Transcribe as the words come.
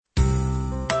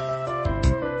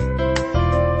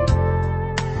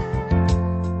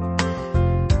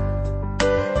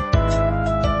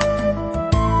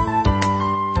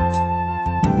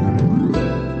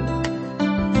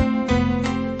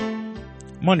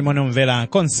Moni omvera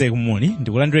konse kumuli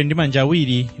ndikulandire ndi manja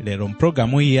awiri lero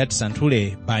mpulogalamu iyi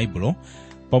yatisanthule baibulo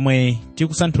pomwe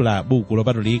tikusanthula buku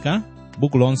lopatulika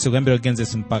buku lonse kuyambira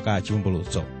Genesis mpaka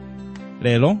chivumbulutso.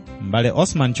 Lero mbale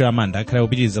Osman Chiramanda akhale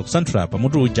kupitiriza kusanthula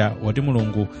pamutu uja woti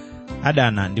Mulungu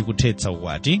adana ndi kuthetsa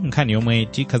ukwati, nkhani yomwe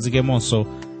tikhazikemonso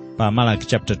pa Malaki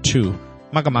chapter 2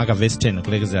 makamaka verse 10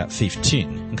 kulekezera 15.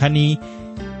 nkhani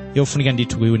yofunika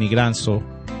ndithu kuyiwunikiranso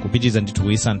kupitiriza ndithu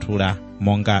kuyisanthula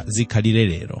monga zikhalire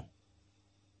lero.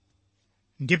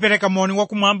 Ndipereka moni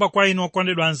wakumwamba kwa inu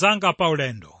okondedwa anzanga pa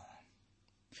ulendo.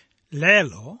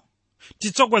 Lelo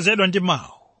titsogozedwa ndi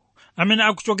mawu amene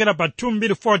akuchokera pa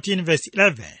 2:14 verse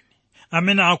 11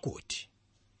 amene akuti,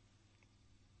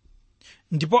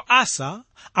 ndipo Asa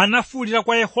anafuwulira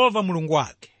kwa Yehova Mulungu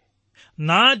wake,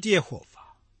 nati Yehova,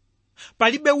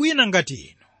 palibe wina ngati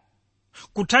inu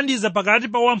kuthandiza pakati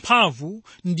pa wamphamvu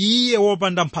ndi iye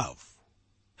wopanda mphamvu.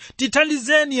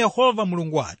 Tithandizeni Yehova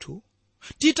Mulungu wathu,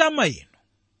 titama inu,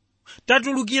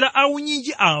 tatulukira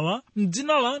aunyinji awa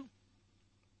m'dzina lanu.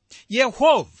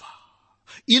 Yehova,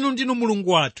 inu ndinu Mulungu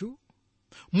wathu,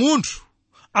 munthu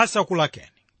asakulakeni.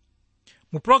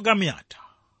 Mu programu yatha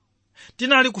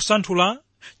tinali kusanthula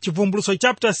chivumbulutso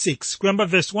chapter 6 kuyamba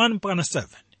verse 1 mpaka 7,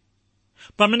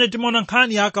 pamene timaona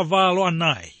nkhani ya akavalo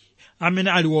anayi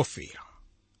amene ali wofira.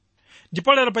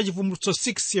 Ndipo lero pa chivumbulutso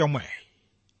 6 yomweyi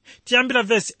tiyambira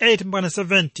verse 8 mpaka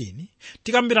 17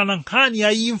 tikambirana nkhani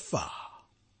ya imfa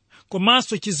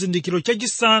komanso chizindikiro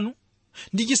chachisanu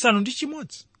ndi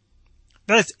chimodzi.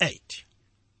 Verse 8,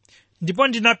 ndipo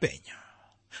ndinapenya,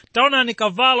 taonani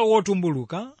kavalo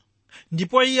wotumbuluka,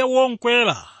 ndipo iye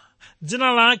wonkwera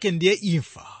dzina lake ndiye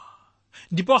Imfa,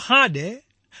 ndipo Hade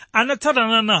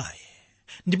anatsatana naye,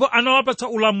 ndipo anawapatsa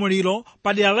ulamuliro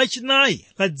padera lachinayi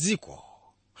la dziko,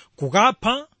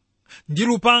 kukapha ndi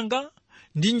lupanga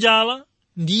ndi njala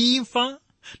ndi imfa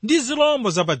ndi zilombo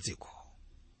zapadziko.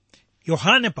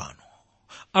 Yohane pano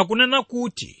akunena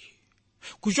kuti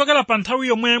kuchokera pa nthawi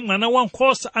yomwe mwana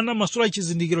wankhosa anamasula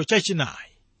chizindikiro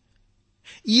chachinayi,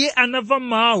 iye anamva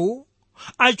mawu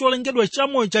acholengedwa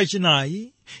chamoyo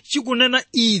chachinayi chikunena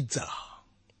idza.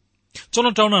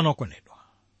 Tsono taonani okondedwa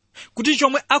kuti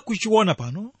chomwe akuchiona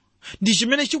pano ndi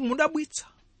chimene chikumudabwitsa.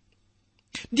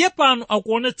 Ndiye pano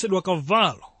akuonetsedwa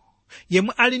kavalo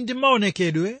yemwe ali ndi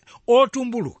maonekedwe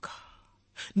otumbuluka,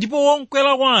 ndipo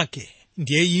wonkwera wake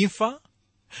ndiye Imfa,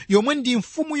 yomwe ndi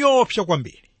mfumu yoopsa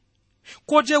kwambiri,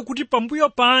 kotero kuti pambuyo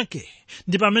pake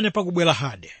ndi pamene pakubwera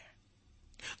Hade.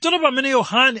 Tsono pamene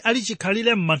Yohane ali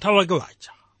chikhalire m'mantha wake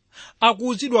waja,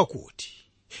 akuwuzidwa kuti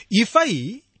imfa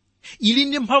iyi ili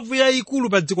ndi mphamvu yayikulu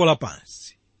pa dziko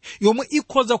lapansi, yomwe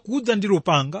ikhoza kudza ndi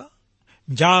lupanga,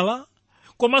 njala,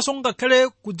 komanso ngakhale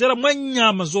kudzera mwa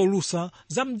nyama zolusa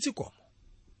za mdzikomo.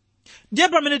 Ndiye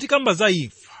pamene tikamba za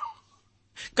imfa,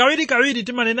 kawirikawiri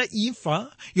timanena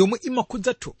imfa yomwe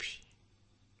imakhudza thupi.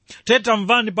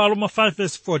 Tamvani pa Roma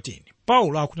 5:14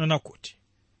 Paulo akunena kuti,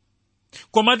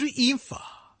 komatu imfa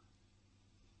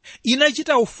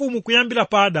inachita ufumu kuyambira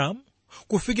pa Adamu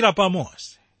kufikira pa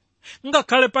Mose,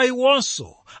 ngakhale pa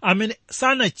iwonso amene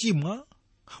sanachimwa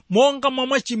monga mwa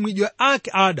machimwidwe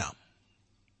ake a Adamu.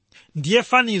 Ndiye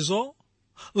fanizo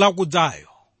lakudzayo.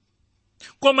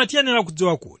 Koma tiyenera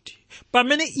kudziwa kuti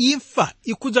pamene imfa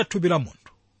ikhudza thupi la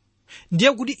munthu,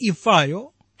 ndiye kuti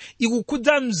imfayo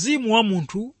ikukhudza mzimu wa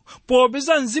munthu,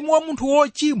 popeza mzimu wa munthu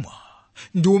wochimwa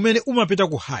ndi umene umapita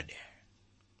ku Hade.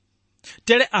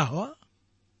 Tere awa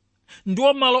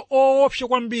ndiwo malo oopsa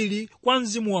kwambiri kwa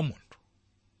mzimu wa munthu.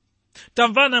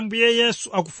 Tamvana Ambuye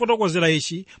Yesu akufotokozera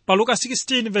ichi pa Luka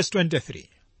 16:23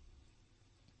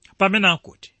 pamene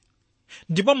akuti,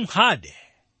 ndipo mhade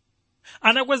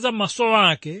anakweza maso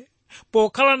ake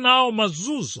pokhala nawo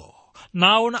mazunzo,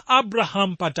 naona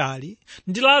Abrahamu patali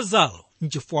ndi Lazaro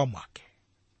mchifuwa mwake.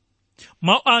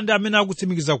 Mawu andi amene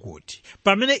akutsimikiza kuti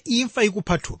pamene imfa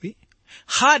ikupha thupi,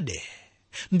 Hade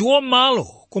ndiwo malo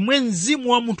komwe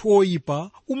mzimu wa munthu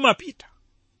woyipa umapita.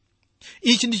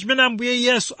 Ichi ndi chimene Ambuye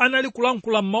Yesu anali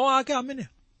kulankhula m'mawu ake amene.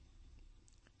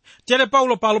 Tere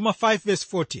Paulo pa Roma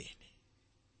 5:14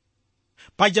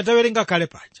 paja tawerenga kale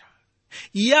paja,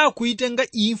 iye akuitenga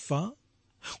imfa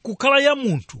kukhala ya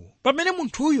munthu pamene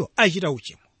munthuyo achita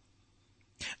uchimo.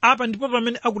 Apa ndipo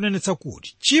pamene akunenetsa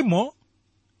kuti chimo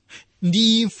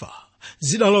ndi imfa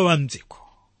zidalowa mdziko,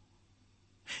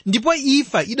 ndipo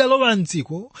imfa idalowa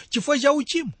mdziko chifukwa cha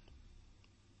uchimo.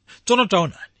 Tsono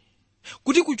taonani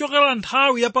kuti kuchokera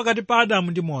nthawi yapakati pa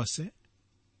Adamu ndi Mose,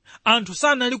 anthu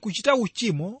sanali kuchita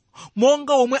uchimo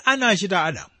monga omwe anachita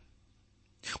Adamu,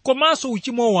 komanso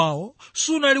uchimo wawo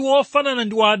sunali wofanana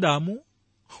ndi wa Adamu,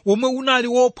 womwe unali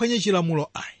wophwanya chilamulo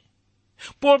ayi,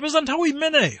 popeza nthawi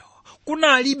imeneyo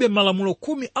kunalibe malamulo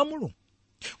 10 a Mulungu.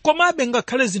 Komabe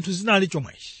ngakhale zinthu zinali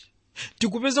chomwechi,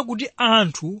 tikupeza kuti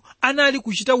anthu anali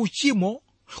kuchita uchimo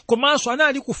komanso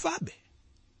anali kufabe.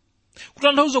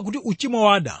 Kutanthauza kuti uchimo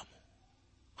wa Adamu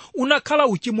unakhala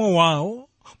uchimo wawo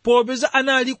popeza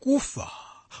anali kufa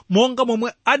monga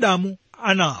momwe Adamu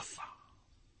anafa.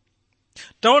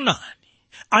 Taonani,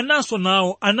 ananso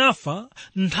nawo anafa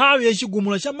nthawi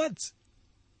yachigumula cha madzi.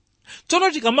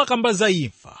 Tsono tikamakamba za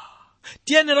imfa,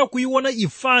 tiyenera kuiona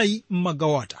imfayi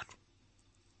m'magawo atatu.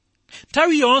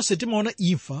 Nthawi yonse timaona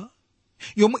imfa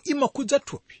yomwe imakhudza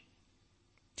thupi.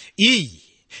 Iyi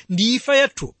ndi imfa ya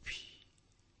thupi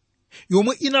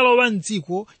yomwe inalowa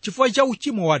m'dziko chifukwa cha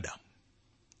uchimo wa Adamu.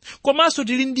 Komanso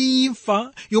tili ndi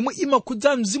imfa yomwe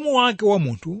imakhudza mzimu wake wa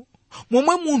munthu,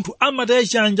 momwe munthu amataya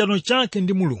chiyanjano chake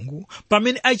ndi Mulungu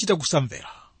pamene achita kusamvera.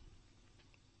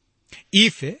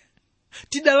 Ife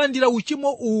tidalandira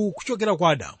uchimo uwu kuchokera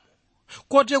kwa Adamu,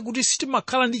 kotero kuti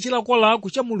sitimakhala ndi chilakolako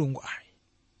cha Mulungu ayi.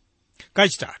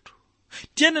 Kachitatu,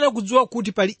 tiyenera kudziwa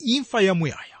kuti pali imfa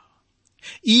yamuyaya.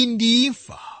 Iyi ndi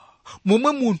imfa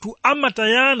momwe munthu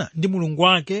amatayana ndi Mulungu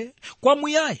wake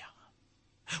kwamuyaya,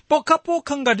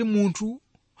 pokhapokha ngati munthu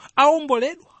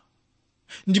awomboledwa,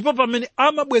 ndipo pamene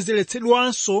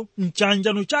amabwezeretsedwanso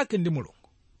mchiyanjano chake ndi Mulungu.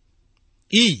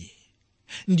 Iyi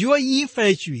ndiyo imfa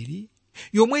yachiwiri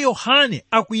yomwe Yohane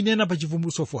akuyinena pa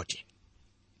Chivumbulutso 14.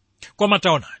 Koma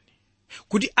taonani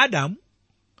kuti Adamu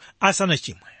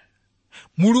asanachimwe,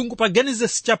 Mulungu pa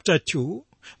Genesis chapter 2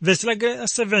 verse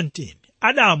 17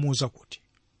 adamuwuza kuti,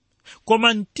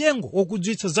 koma mtengo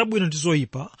wokudziwitsa zabwino ndi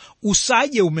zoyipa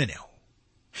usadye umenewu,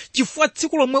 chifukwa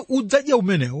tsiku lomwe udzadya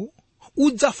umenewu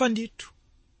udzafa ndithu.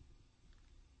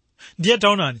 Ndiye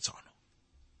taonani tsono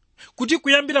kuti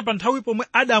kuyambira pa nthawi pomwe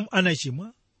Adamu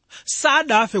anachimwa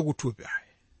sadafe kuthupi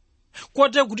ayi,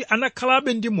 kotero kuti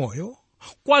anakhalabe ndi moyo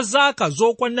kwa zaka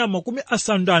zokwanira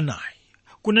 80,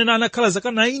 kunena anakhala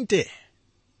zaka 90,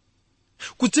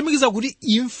 kutsimikiza kuti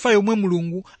imfa yomwe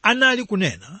Mulungu anali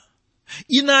kunena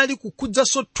inali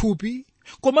kukhudzanso thupi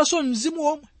komanso mzimu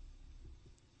omwe.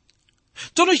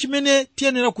 Tsono chimene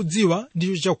tiyenera kudziwa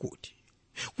ndicho chakuti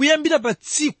kuyambira pa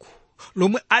tsiku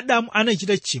lomwe Adamu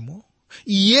anachita tchimo,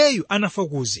 iyeyu anafa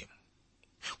ku uzimu,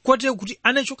 kotero kuti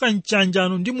anachoka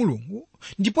mchiyanjano ndi Mulungu,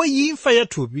 ndipo imfa ya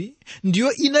thupi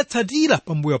ndiyo inatsatira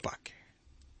pambuyo pake.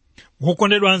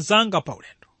 Wokondedwa anzanga pa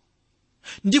ulendo,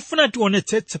 ndifuna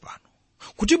tionetsetse pano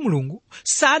kuti Mulungu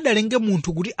sadalenge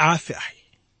munthu kuti afe ayi,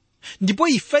 ndipo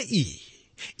imfa iyi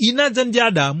inadza ndi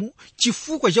Adamu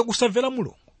chifukwa cha kusamvera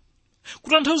Mulungu.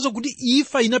 Kutanthauza kuti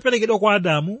imfa inaperekedwa kwa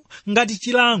Adamu ngati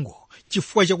chilango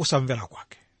chifukwa cha kusamvera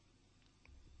kwake.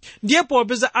 Ndiye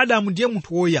popeza Adamu ndiye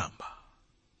munthu woyamba,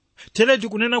 tere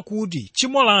tikunena kuti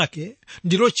tchimo lake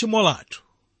ndilo tchimo lathu,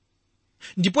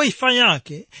 ndipo imfa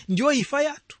yake ndiyo imfa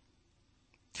yathu.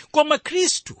 Koma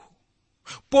Khristu,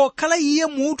 pokhala iye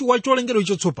mutu wa cholengedwa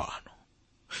chatsopano,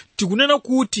 tikunena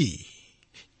kuti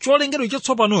cholengedwa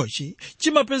chatsopanochi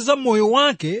chimapeza moyo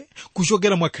wake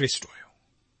kuchokera mwa Khristuyo.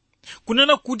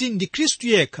 Kunena kuti ndi Khristu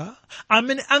yekha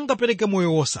amene angapereke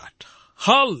moyo wosatha.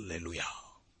 Haleluya!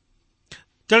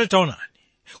 Tere taonani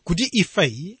kuti imfa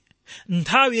iyi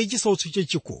nthawi yachisautso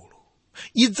chachikulu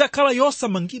idzakhala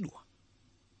yosamangidwa.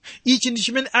 Ichi ndi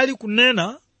chimene ali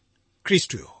kunena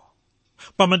Khristuyo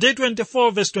pa Mateyu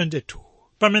 24:22,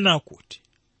 pamene akuti,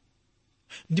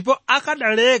 ndipo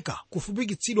akadaleka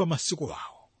kufupikitsidwa masiku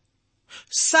awo,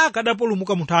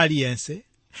 sakadapulumuka munthu aliyense,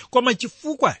 koma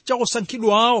chifukwa cha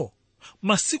osankhidwa awo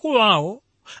masiku awo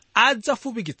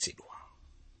adzafupikitsidwa.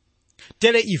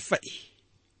 Tere imfa iyi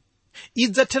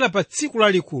idzathera pa tsiku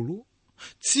lalikulu,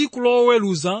 tsiku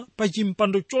loweruza pa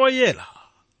chimpando choyera,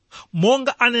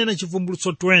 monga anena Chivumbulutso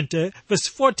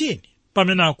 20:14,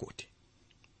 pamene akuti,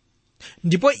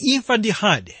 ndipo imfa ndi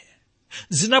Hade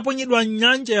zinaponyedwa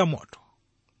m'nyanja ya moto.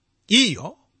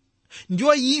 Iyo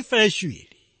ndiyo imfa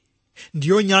yachiwiri,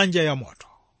 ndiyo nyanja ya moto.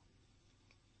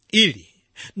 Ili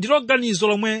ndilo ganizo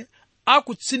lomwe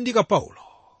akutsindika Paulo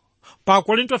pa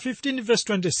Korinto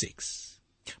 15:26,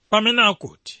 pamene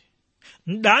akuti,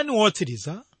 mdani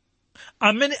wotsiriza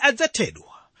amene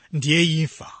adzathedwa ndiye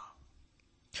imfa.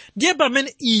 Ndiye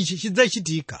pamene ichi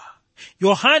chidzachitika,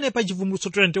 Yohane pa Chivumbulutso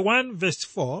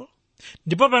 21:4,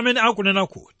 ndipo pamene akunena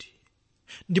kuti,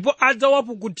 ndipo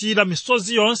adzawapukutira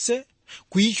misozi yonse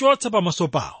kuyichotsa pamaso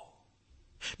pawo,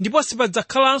 ndipo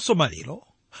sipadzakhalanso maliro,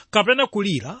 kapena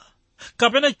kulira,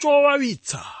 kapena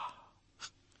chowawitsa,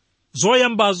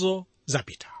 zoyambazo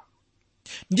zapita.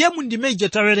 Ndiye mundimeja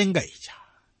tawerenga ija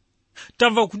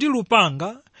tamva kuti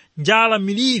lupanga, njala,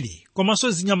 miliri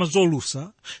komanso zinyama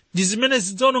zolusa ndi zimene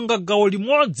zidzawononga gawo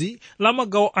limodzi la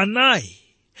magawo 4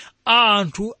 a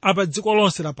anthu apa dziko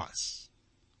lonse lapansi.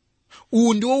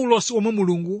 Uwu ndiwo ulosi omwe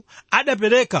Mulungu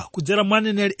adapereka kudzera mwa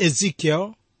mneneri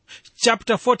Ezekiel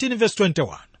chapter 14 verse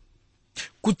 21,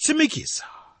 kutsimikiza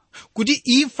kuti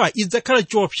imfa idzakhala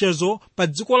chiopsezo pa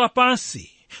dziko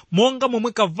lapansi monga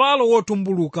momwe kavalo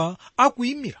wotumbuluka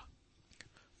akuyimira.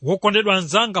 Wokondedwa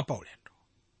anzanga pa ulendo,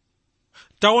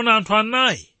 taona anthu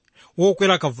anayi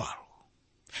wokwera kavalo.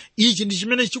 Ichi ndi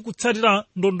chimene chikutsatira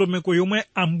ndondomeko yomwe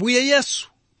Ambuye Yesu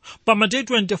pa Mateyu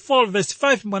 24 verse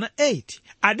 5-8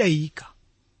 adayika.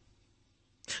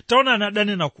 Taonani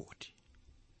adanena kuti,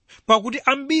 pakuti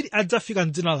ambiri adzafika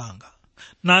m'dzina langa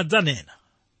nadzanena,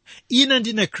 ine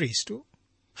ndine Khristu,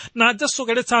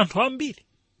 nadzasokeretsa anthu ambiri.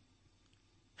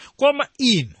 Koma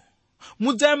inu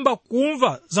mudzayamba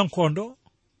kumva za nkhondo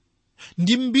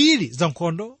ndi mbiri za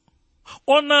nkhondo.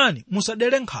 Onani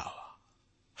musadere nkhawa,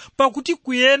 pakuti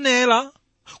kuyenera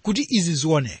kuti izi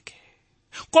zioneke,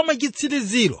 koma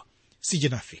chitsiriziro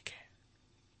sichinafike.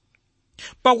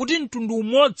 Pakuti mtundu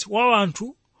umodzi wa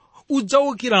anthu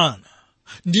udzawukirana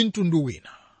ndi mtundu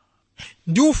wina,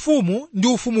 ndi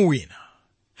ufumu wina,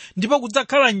 ndipo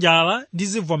kudzakhala njala ndi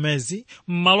zivomezi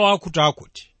m'malo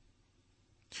akutiakuti.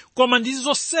 Koma ndi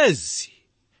zonsezi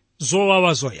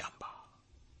zowawa zoyamba.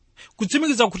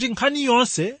 Kutsimikiza kuti nkhani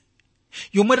yonse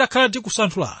yomwe takhala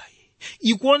tikusanthulayi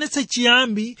ikuonetsa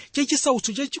chiyambi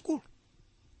chachisautso chachikulu.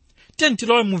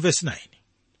 Tilowe mu verse 9.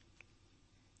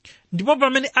 Ndipo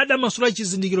pamene adamasula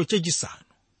chizindikiro chachisanu,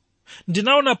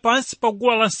 ndinaona pansi pa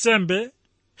guwa lansembe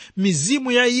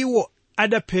mizimu ya iwo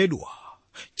adaphedwa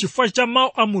chifukwa cha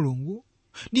mawu a Mulungu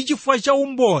ndi chifukwa cha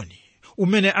umboni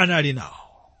umene anali nawo.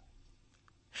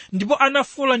 Ndipo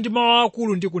anafuwula ndi mawu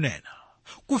akulu ndi kunena,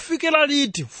 kufikira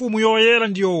liti mfumu yoyera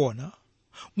ndi yoona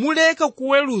muleka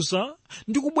kuweruza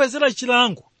ndi kubwezera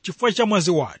chilango chifukwa cha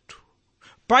mwazi wathu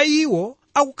pa iwo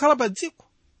akukhala pa dziko?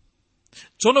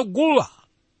 Tsono guwa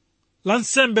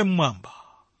lansembe mmwamba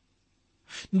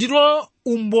ndilo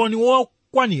umboni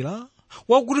wokwanira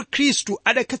wakuti Khristu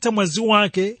adakhetsa mwazi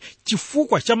wake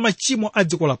chifukwa cha machimo a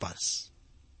dziko lapansi.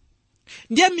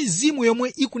 Ndiye mizimu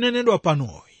yomwe ikunenedwa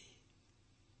panoyi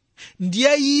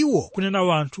ndiye iwo kunena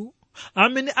wanthu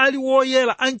amene ali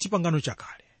woyera a m'chipangano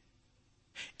chakale.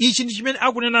 Ichi ndi chimene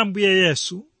akunena Ambuye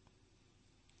Yesu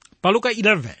pa Luka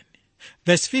 11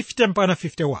 verse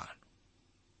 50-51,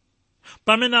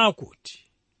 pamene akuti,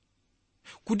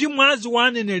 kuti mwazi wa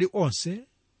aneneri onse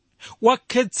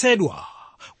wakhetsedwa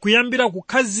kuyambira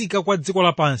kukhazika kwa dziko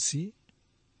lapansi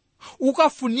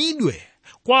ukafunidwe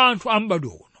kwa anthu a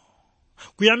m'badwo uno,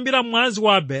 kuyambira mwazi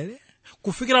wa Abele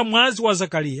kufikira mwazi wa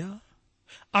Zakariya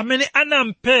amene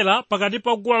anamphera pakati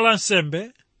pa guwa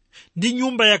lansembe ndi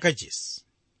nyumba ya kachisi.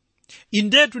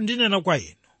 Indetu ndinena kwa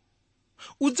inu,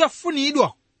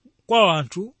 udzafunidwa kwa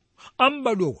anthu a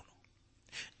m'badwo uno.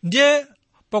 Ndiye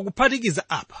pakuphatikiza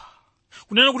apa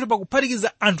kunena kuti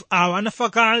pakuphatikiza anthu awa anafa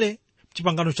kale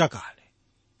m'chipangano chakale,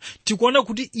 tikuona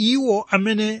kuti iwo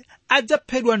amene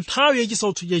adzaphedwa nthawi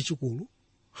yachisautso chachikulu,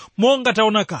 monga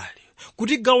taona kale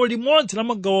kuti gawo limodzi la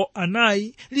magawo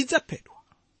anayi lidzaphedwa.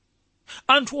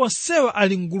 Anthu onsewa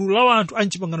ali m'gulu la anthu a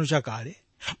m'chipangano chakale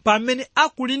pamene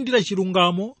akulindira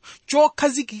chilungamo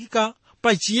chokhazikika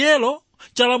pa chiyero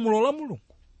cha lamulo la Mulungu.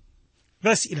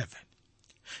 Verse 11.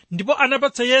 Ndipo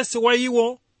anapatsa yense wa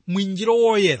iwo mwinjiro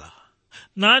woyera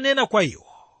nanena kwa iwo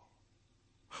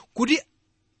kuti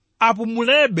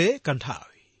apumulebe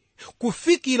kanthawi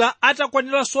kufikira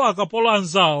atakwaniranso akapolo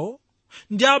anzawo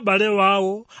ndi abale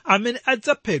wawo amene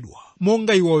adzaphedwa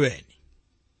monga iwo weni.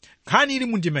 Nkhani ili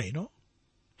mundima ino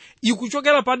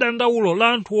ikuchokera pa dandaulo la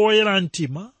anthu oyera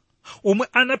mtima omwe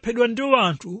anaphedwa ndi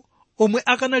anthu omwe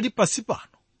akanali pasi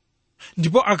pano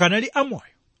ndipo akanali amoyo.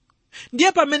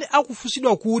 Ndiye pamene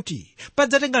akufunsidwa kuti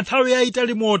padzatenga nthawi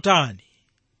yayitali motani,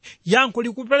 yankho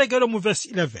likuperekedwa mu verse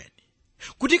 11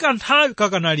 kuti kanthawi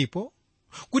kakanalipo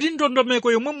kuti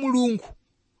ndondomeko yomwe Mulungu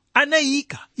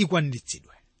anayika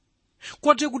ikwaniritsidwe,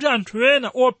 kote kuti anthu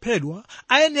ena ophedwa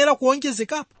ayenera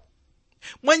kuonjezekapo.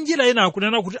 Mwa njira ina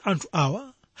akunena kuti anthu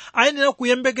awa ayenera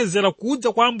kuyembekezera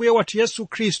kudza kwa Ambuye wathu Yesu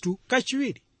Khristu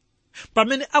kachiwiri,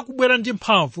 pamene akubwera ndi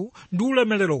mphamvu ndi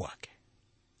ulemerero wake.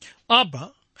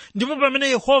 Apa ndipo pamene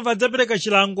Yehova adzapereka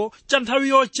chilango cha nthawi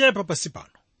yochepa pasi pano.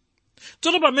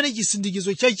 Tsono pamene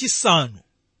chisindikizo chachisanu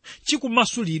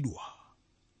chikumasulidwa,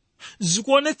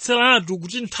 zikuonetseratu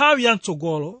kuti nthawi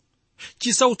yamtsogolo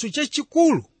chisautso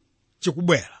chachikulu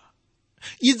chikubwera.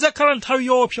 Idzakhala nthawi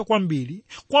yoopsa kwambiri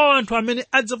kwa anthu amene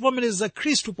adzavomereza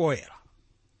Khristu poyera,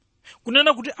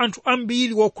 kunena kuti anthu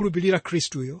ambiri wokhulupirira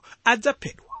Khristuyo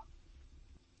adzaphedwa.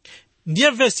 Ndiye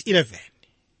verse 11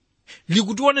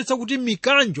 likutionetsa kuti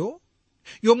mikanjo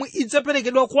yomwe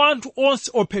idzaperekedwa kwa anthu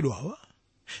onse ophedwawa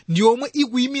ndi yomwe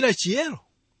ikuyimira chiyero.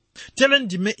 Tere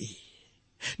ndime iyi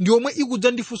ndi yomwe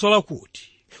ikudza ndi funso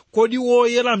lakuti kodi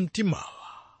woyera mtimawa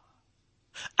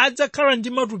adzakhala ndi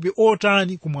matupi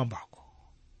otani kumwambako?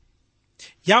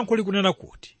 Yankho likunena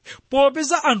kuti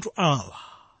popeza anthu awa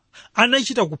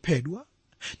anachita kuphedwa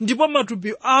ndipo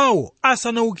matupi awo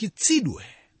asanaukitsidwe,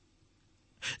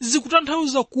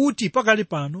 zikutanthauza kuti pakali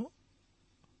pano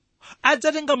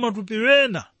adzatenga matupi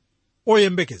wena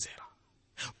oyembekezera,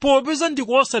 popeza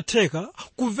ndikosatheka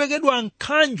kuvekedwa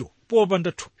nkhanjo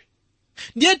popanda thupi.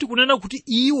 Ndiye tikunena kuti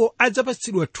iwo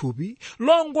adzapatsidwa thupi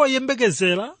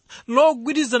longoyembekezera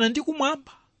logwirizana ndi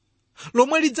kumwamba,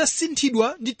 lomwe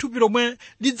lidzasinthidwa ndi thupi lomwe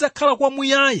lidzakhala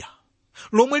kwamuyaya,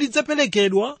 lomwe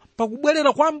lidzaperekedwa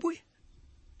pakubwerera kwa Ambuye.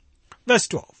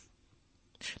 Verse 12.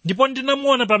 Ndipo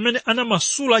ndinamuona pamene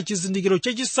anamasula chizindikiro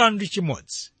chachisanu ndi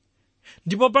chimodzi,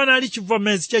 ndipo panali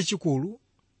chivomezi chachikulu,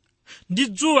 ndi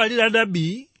dzuwa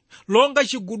lidadabi longa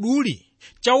chiguduli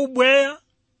cha ubweya,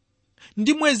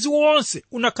 ndi mwezi wonse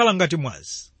unakhala ngati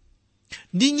mwazi,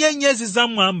 ndi nyenyezi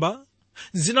zamwamba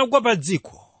zinagwa pa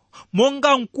dziko,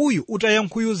 monga mkuyu utaya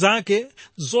nkhuyu zake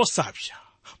zosapsa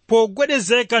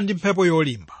pogwedezeka ndi mphepo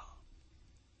yolimba.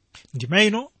 Ndime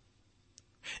ino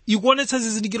ikuonetsa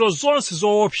zizindikiro zonse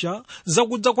zoopsa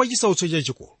zakudza kwa chisautso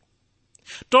chachikulu.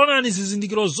 Taonani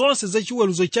zizindikiro zonse za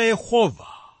chiweruzo cha Yehova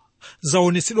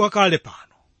zaonetsedwa kale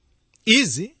pano.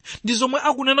 Izi ndi zomwe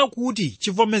akunena kuti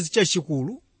chivomezi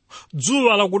chachikulu,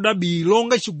 dzuwa lakudabi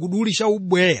longa chiguduli cha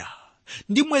ubweya,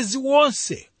 ndi mwezi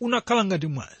wonse unakhala ngati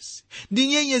mwazi, ndi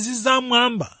nyenyezi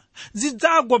zamwamba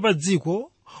zidzagwa pa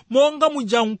dziko, monga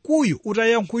muja mkuyu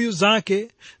utaya nkhuyu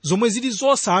zake zomwe zili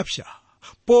zosapsa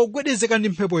pogwedezeka ndi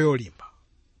mphepo yolimba.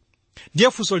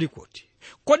 Ndiye funso likuti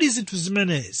kodi zinthu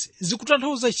zimenezi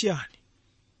zikutanthauza chiyani?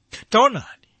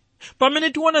 Taonani, pamene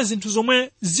tiona zinthu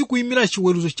zomwe zikuyimira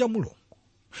chiweruzo cha Mulungu,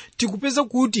 tikupeza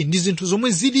kuti ndi zinthu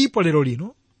zomwe zilipo lero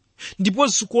lino ndipo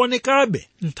zikuonekabe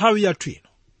nthawi yathu ino.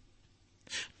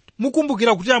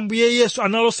 Mukumbukira kuti Ambuye Yesu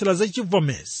analosera za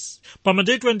chivomezi pa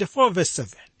Mateyu 24 verse 7.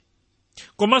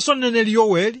 Komanso mneneri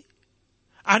Yoweli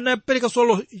anapereka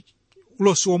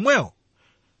ulosi omwewo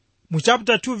mu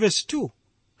chapter 2 verse 2,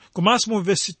 komanso mu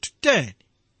verse 10,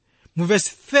 mu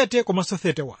verse 30 komanso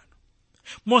 31.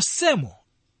 Mosemo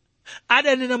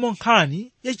adanena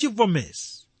nkhani ya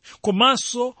chivomezi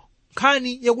komanso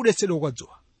nkhani yakudetsedwa kwa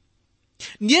dzuwa.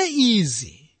 Ndiye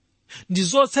izi ndi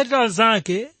zotsatira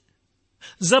zake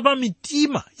zapa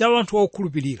mitima ya anthu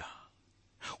okhulupirira,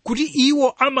 kuti iwo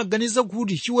amaganiza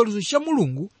kuti chiweruzo cha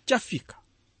Mulungu chafika,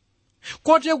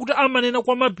 kotero kuti amanena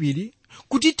kwa mapiri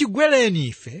kuti tigwereni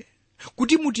ife,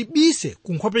 kuti mutibise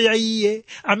ku nkhope ya Iye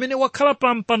amene wakhala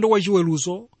pa mpando wa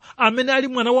chiweruzo, amene ali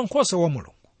Mwana Wankhosa wa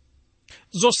Mulungu.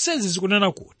 Zonsezi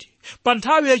zikunena kuti pa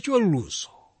nthawi ya chiweruzo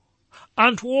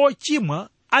anthu ochimwa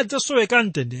adzasoweka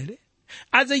mtendere,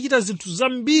 adzachita zinthu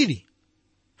zambiri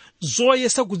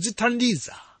zoyesa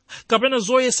kudzithandiza kapena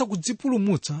zoyesa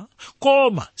kudzipulumutsa,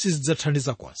 koma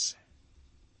sizidzathandiza konse.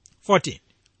 14.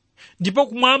 Ndipo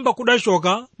kumwamba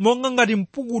kudachoka monga ngati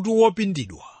mpukutu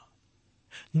wopindidwa,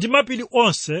 ndi mapiri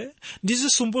onse ndi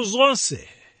zisumbu zonse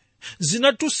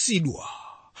zinatusidwa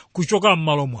kuchoka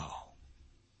m'malo mwawo.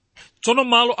 Tsono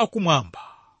malo akumwamba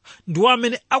ndiwo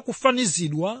amene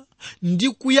akufanizidwa ndi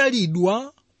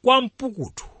kuyalidwa kwa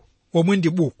mpukutu omwe ndi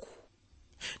buku.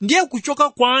 Ndiye kuchoka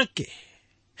kwake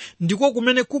ndiko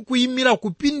kumene kukuyimira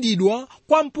kupindidwa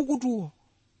kwa mpukutuwo.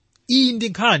 Iyi ndi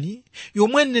nkhani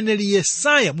yomwe mneneri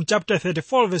Yesaya mu chapter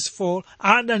 34 verse 4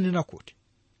 adanena kuti,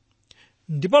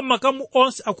 ndipo makamu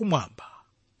onse akumwamba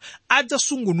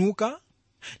adzasungunuka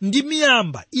ndi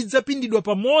miyamba idzapindidwa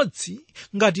pamodzi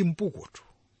ngati mpukutu.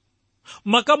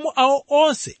 Makamu awo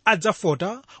onse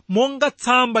adzafota monga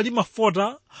tsamba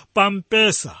limafota pa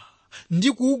mpesa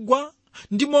ndi kugwa,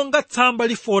 ndi monga tsamba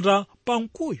lifota pa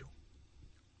mkuyu.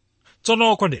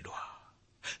 Tsono okondedwa,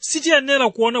 sitiyenera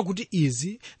kuona kuti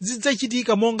izi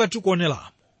zidzachitika monga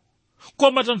tikuoneramo,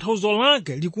 koma tanthauzo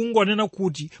lake likungonena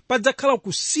kuti padzakhala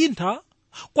kusintha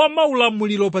kwa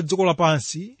maulamuliro pa dziko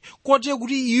lapansi, kotero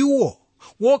kuti iwo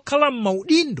wokhala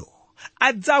m'maudindo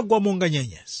adzagwa monga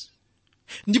nyenyezi,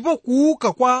 ndipo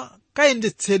kuuka kwa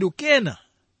kayendetsedwe kena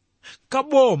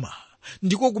kaboma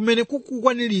ndiko kumene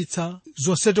kukukwaniritsa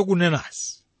zonse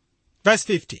tikunenazi.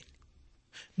 Verse 15.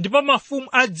 Ndipo mafumu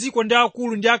a dziko ndi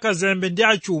akulu ndi akazembe ndi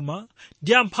achuma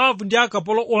ndi amphamvu ndi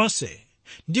akapolo onse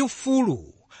ndi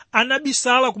ufulu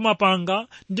anabisala kumapanga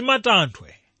ndi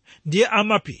matanthwe ndi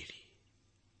amapiri,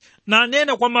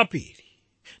 nanena kwa mapiri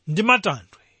ndi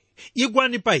matanthwe,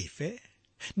 igwani pa ife,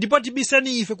 ndipo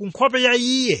tibiseni ife ku nkhope ya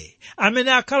Iye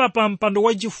amene akhala pa mpando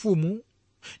wachifumu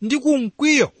ndi ku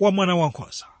mkwiyo wa Mwana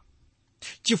Wankhosa.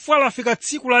 chifukwa lafika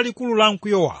tsiku lalikulu la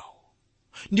mkwiyo wawo,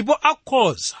 ndipo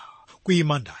akhoza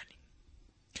kuyima ndani.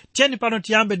 Tiyeni pano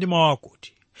tiyambe ndi mawu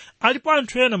akuti alipo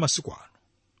anthu ena masiku ano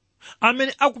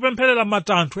amene akupempherera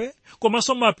matanthwe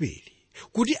komanso mapiri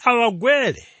kuti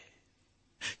awagwere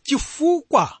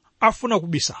chifukwa afuna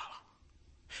kubisala.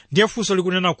 Ndiye funso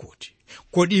likunena kuti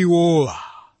kodi iwowa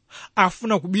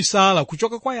afuna kubisala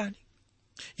kuchoka kwa yani?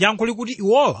 Yankho likuti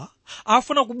iwowa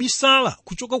afuna kubisala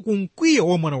kuchoka ku mkwiyo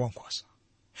wa mwana wankhosa,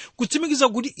 kutsimikiza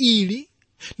kuti ili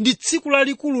ndi tsiku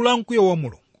lalikulu la mkwiyo wa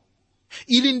Mulungu.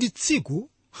 Ili ndi tsiku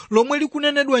lomwe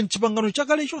likunenedwa m'chipangano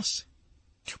chakale chonse,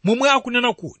 momwe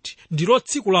akunena kuti ndilo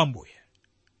tsiku la Ambuye.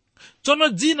 Tsono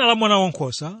dzina la mwana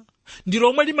wankhosa ndi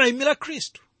lomwe limayimira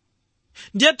Khristu.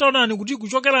 Ndiye taonani kuti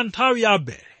kuchokera nthawi ya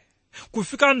Abele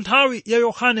kufika nthawi ya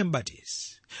Yohane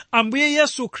M'batizi, Ambuye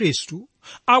Yesu Khristu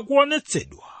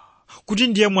akuonetsedwa kuti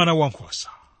ndiye mwana wankhosa.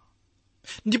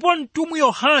 Ndipo mtumwi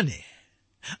Yohane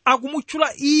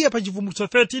akumutchula iye pa Chivumbulutso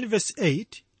 13:8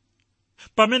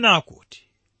 pamene akuti,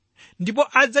 ndipo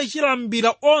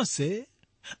adzachilambira onse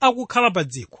akukhala pa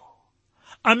dziko,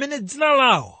 amene dzina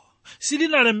lawo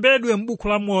silinalembedwe m'buku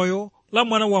la moyo la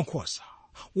mwana wankhosa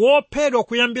wophedwa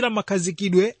kuyambira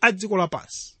makhazikidwe a dziko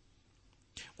lapansi.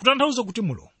 Kutanthauza kuti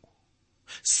Mulungu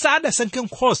sadasankhe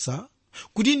nkhosa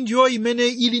kuti ndiyo imene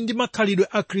ili ndi makhalidwe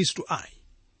a Khristu ayi,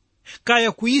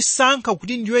 kaya kuyisankha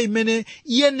kuti ndiyo imene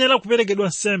iyenera kuperekedwa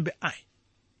nsembe ayi.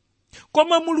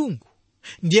 Koma Mulungu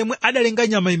ndiyemwe adalenga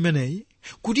nyama imeneyi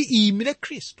kuti iyimire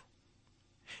Khristu.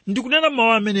 Ndikunena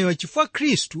mawu amenewa chifukwa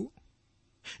Khristu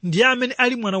ndiye amene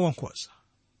ali mwana wankhosa,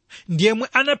 ndiyemwe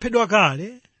anaphedwa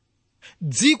kale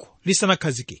dziko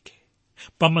lisanakhazikike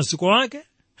pa maziko ake,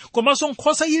 komanso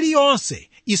nkhosa iliyonse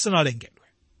isanalengedwe.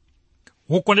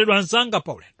 Wokondedwa anzanga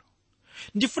pa ulendo,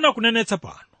 ndifuna kunenetsa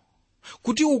pano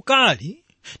kuti ukali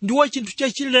ndiwo chinthu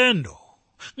chachilendo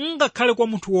ngakhale kwa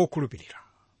munthu wokhulupirira.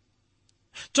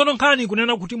 Tsono nkhani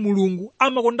kunena kuti Mulungu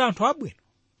amakonda anthu abwino,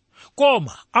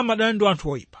 koma amadana ndi anthu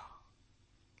oyipa.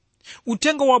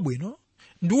 Uthenga wabwino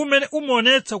ndi umene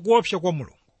umaonetsa kuopsa kwa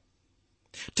Mulungu.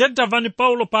 Tamvani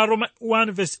Paulo pa Roma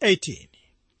 1:18.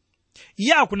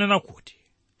 Iye akunena kuti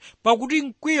pakuti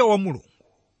mkwiyo wa Mulungu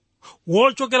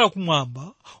wochokera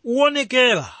kumwamba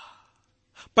uonekera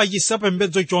pa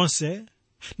chisapembedzo chonse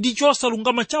ndi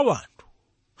chosalungama cha wanthu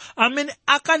amene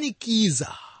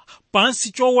akanikiza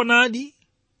pansi choonadi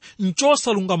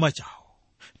nchosalungama chawo.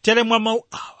 Tere mwa mawu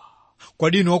awa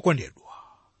kodi inu okondedwa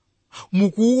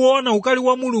mukuona ukali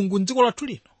wa Mulungu m'dziko lathu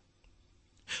lino?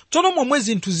 Tsono momwe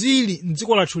zinthu zili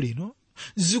m'dziko lathu lino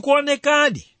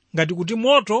zikuonekadi ngati kuti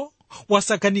moto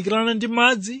wasakanikirana ndi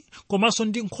madzi komanso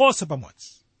ndi nkhosa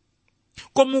pamodzi.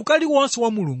 Koma ukali wonse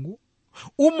wa Mulungu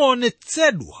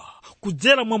umaonetsedwa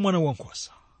kudzera mwa mwana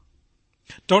wankhosa.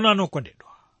 Taonani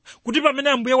okondedwa kuti pamene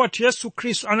Ambuye wathu Yesu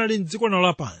Khristu anali m'dziko lino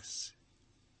lapansi,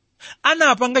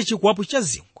 anapanga chikwapu cha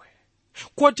zingwe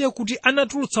kote kuti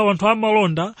anatulutsa anthu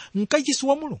amalonda mkachisi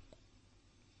wa Mulungu.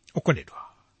 Okondedwa,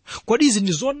 kodi izi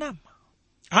ndi zonama?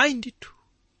 Ayi ndithu,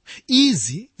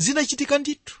 izi zinachitika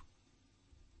ndithu.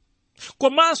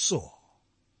 Komanso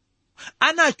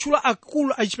anatchula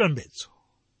akulu achipembedzo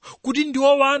kuti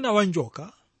ndiwo wana wa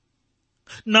njoka,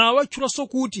 na awatchulanso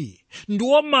kuti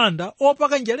ndiwo manda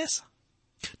opaka njelesa.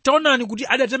 Taonani kuti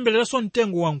adatembereranso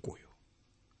mtengo wamkuyu.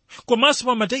 Komanso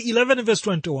pa Mateyu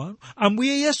 11:21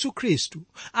 Ambuye Yesu Khristu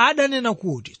adanena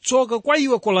kuti tsoka kwa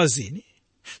iwe Kolazini,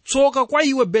 tsoka kwa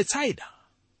iwe Betsaida,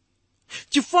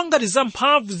 chifukwa ngati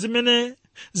zamphamvu zimene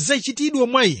zachitidwa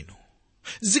mwa inu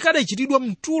zikadachitidwa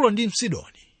m'Turo ndi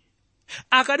m'Sidoni,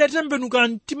 akadatembenuka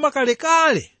mtima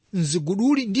kalekale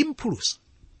m'ziguduli ndi m'phulusa.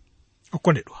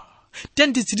 Okondedwa,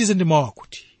 tenditsirize ndi mawu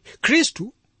akuti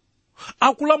Khristu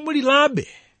akulamulirabe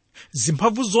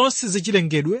zimphamvu zonse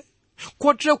zachilengedwe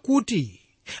kotero kuti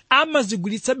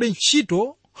amazigwiritsabe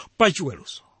ntchito pa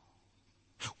chiweruzo.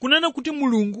 Kunena kuti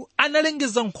Mulungu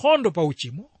analengeza nkhondo pa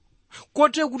uchimo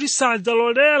kotero kuti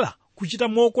sadzalolera kuchita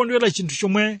mokondwera chinthu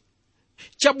chomwe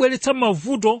chabweretsa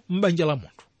mavuto m'banja la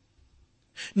munthu.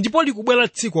 Ndipo likubwera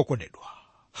tsiku okondedwa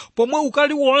pomwe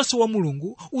ukali wonse wa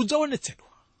Mulungu udzaonetsedwa.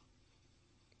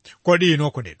 Kodi inu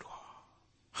okondedwa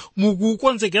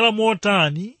mukukonzekera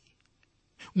motani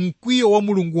mkwiyo wa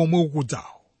Mulungu omwe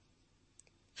ukudzawo?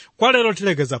 Kwa lero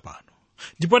tilekeza pano,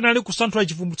 ndipo nali kusanthula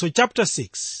Chivumbulutso chapter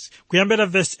 6 kuyambira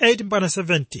verse 8 mpaka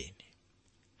 17,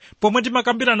 pomwe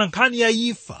timakambirana nkhani ya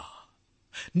imfa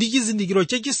ndi chizindikiro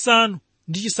chachisanu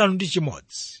ndi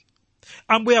chimodzi.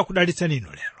 Ambuye akudalitseni inu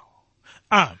lero.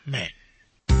 Amen.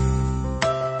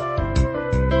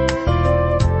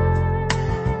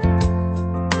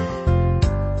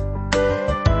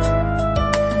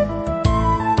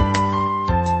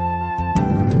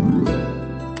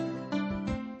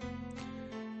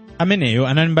 ameneyo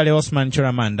anali mbale Osman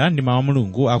Choramanda ndi mawu a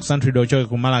Mulungu akusanthulidwa kuchoka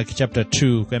ku Malaki chapter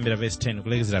 2 kuyambira verse 10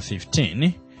 kulekezera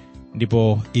 15,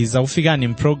 ndipo izakufikani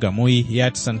mpulogalamu iyi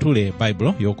ya Tisanthule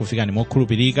Baibulo yokufikani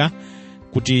mokhulupirika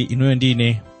kuti inuyo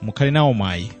ndine mukhale nawo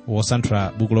mwayi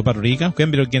wosanthula buku lopatulika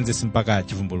kuyambira Genesis mpaka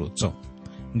Chivumbulutso.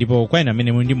 Ndipo kwa inu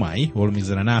amene muli ndi mwayi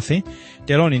wolumikizana nafe,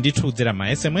 teloni ndithu kudzera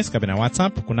ma SMS kapena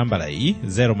WhatsApp ku nambala iyi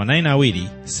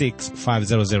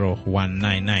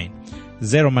 0manayinawiri6500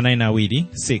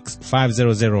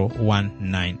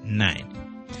 0manayinawiri6500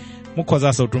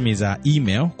 mukhozanso kutumiza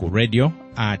email ku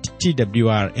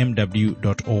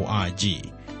radio@twrmw.org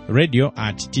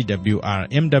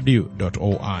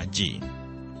radio@twrmw.org.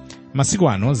 masiku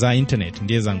ano za intaneti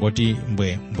ndiye zangoti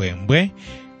mbwembwembwe,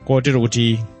 kotero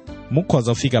kuti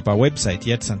mukhoza kufika pa website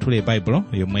ya Tisanthule Baibulo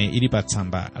yomwe ili pa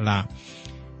tsamba la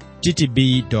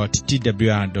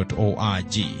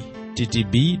ttb.twr.org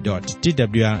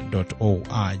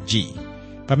ttb.twr.org.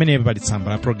 pamenepo pali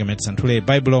tsamba la program ya Tisanthule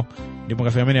Baibulo, ndipo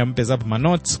mukafika pamene mupezapo ma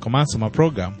notes komanso ma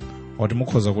program oti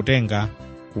mukhoza kutenga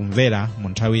kumvera mu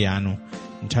nthawi yanu,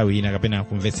 nthawi ina kapena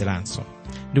kumvetseranso.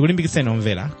 ndikulimbikitseni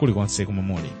omvera kulikonse kumwe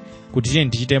muli kuti tiye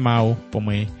tichite mawu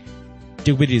pomwe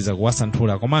tikupitiriza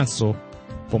kuwasanthula komanso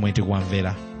pomwe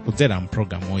tikuwamvera kudzera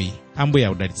mpulogalamu iyi. Ambuye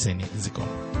akudalitseni. Zikomo.